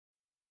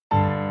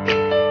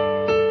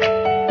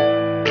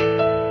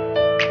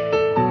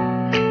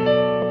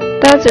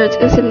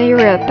desert is an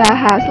area that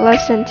has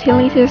less than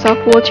 10 liters of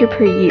water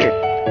per year.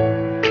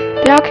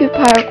 They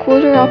occupy a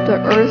quarter of the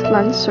Earth's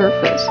land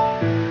surface.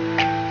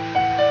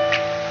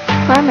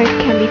 Climate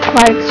can be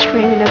quite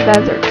extreme in the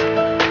desert.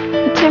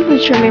 The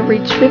temperature may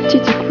reach 50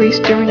 degrees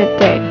during the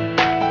day,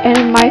 and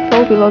it might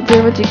fall below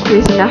 0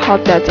 degrees in a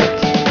hot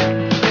desert.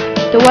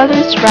 The weather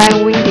is dry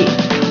and windy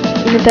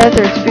in the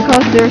deserts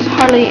because there's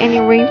hardly any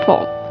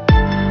rainfall.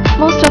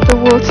 Most of the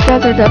world's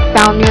deserts are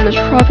found near the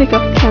Tropic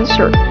of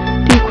Cancer,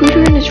 the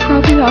equator, and the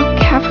Tropic of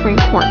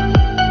Capricorn.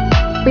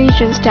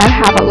 Regions that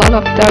have a lot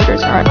of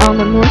deserts are on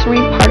the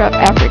northern part of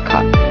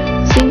Africa,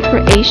 same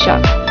for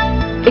Asia.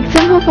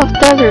 Examples of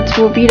deserts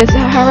will be the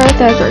Sahara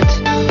Desert,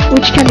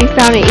 which can be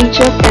found in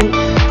Egypt and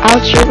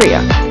Algeria.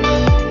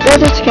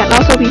 Deserts can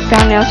also be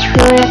found in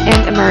Australia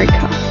and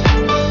America.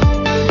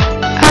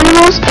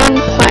 Animals and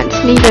plants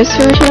need a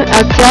certain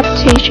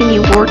adaptation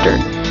in order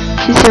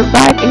to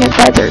survive in the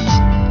deserts.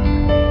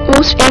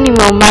 Most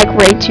animals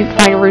migrate to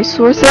find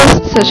resources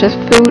such as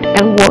food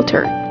and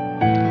water.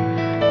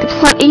 The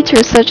plant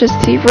eaters such as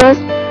zebras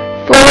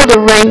follow the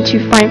rain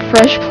to find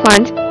fresh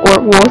plants or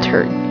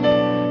water,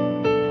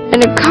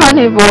 and the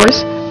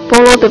carnivores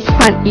follow the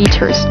plant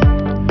eaters.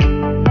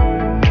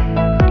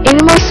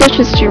 Animals such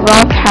as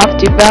giraffes have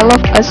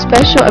developed a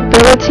special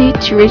ability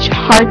to reach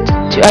hard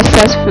to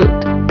access food.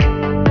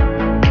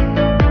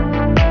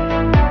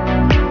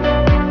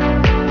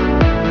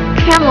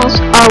 Camels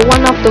are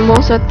one of the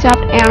most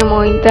adapted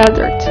animals in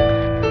deserts.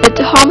 At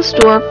home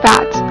store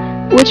fats,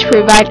 which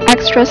provide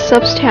extra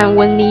substance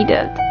when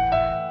needed.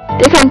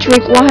 They can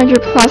drink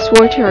 100 plus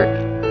water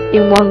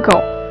in one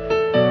go.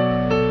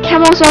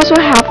 Camels also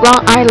have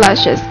long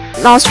eyelashes,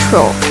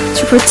 nostrils,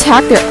 to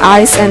protect their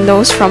eyes and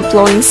nose from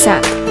blowing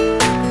sand.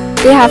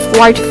 They have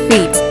white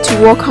feet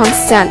to walk on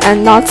sand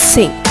and not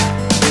sink.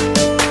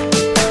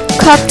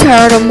 Cacti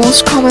are the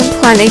most common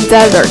plant in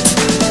deserts,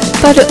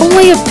 but they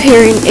only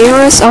appear in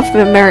areas of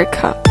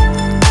America.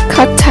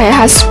 Cacti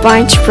has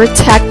spines to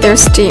protect their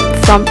stem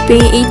from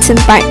being eaten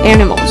by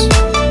animals.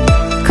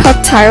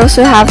 Cacti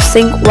also have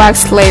zinc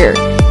wax layer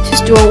to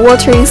store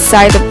water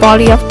inside the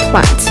body of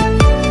plants.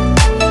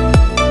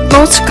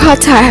 Most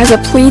cacti has a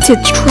pleated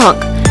trunk,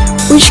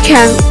 which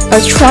can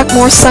attract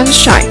more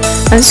sunshine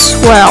and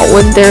swell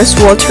when there's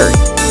water.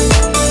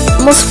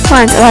 Most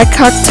plants like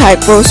cacti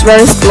grows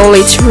very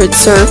slowly to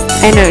preserve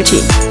energy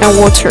and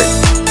water.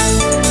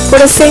 For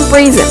the same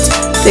reason,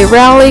 they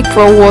rarely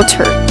grow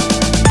water,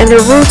 and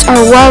the roots are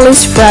widely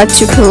spread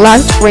to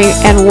collect rain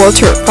and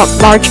water from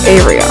large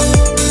area.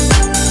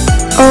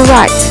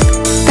 Alright,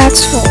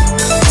 that's all.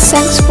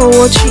 Thanks for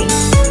watching.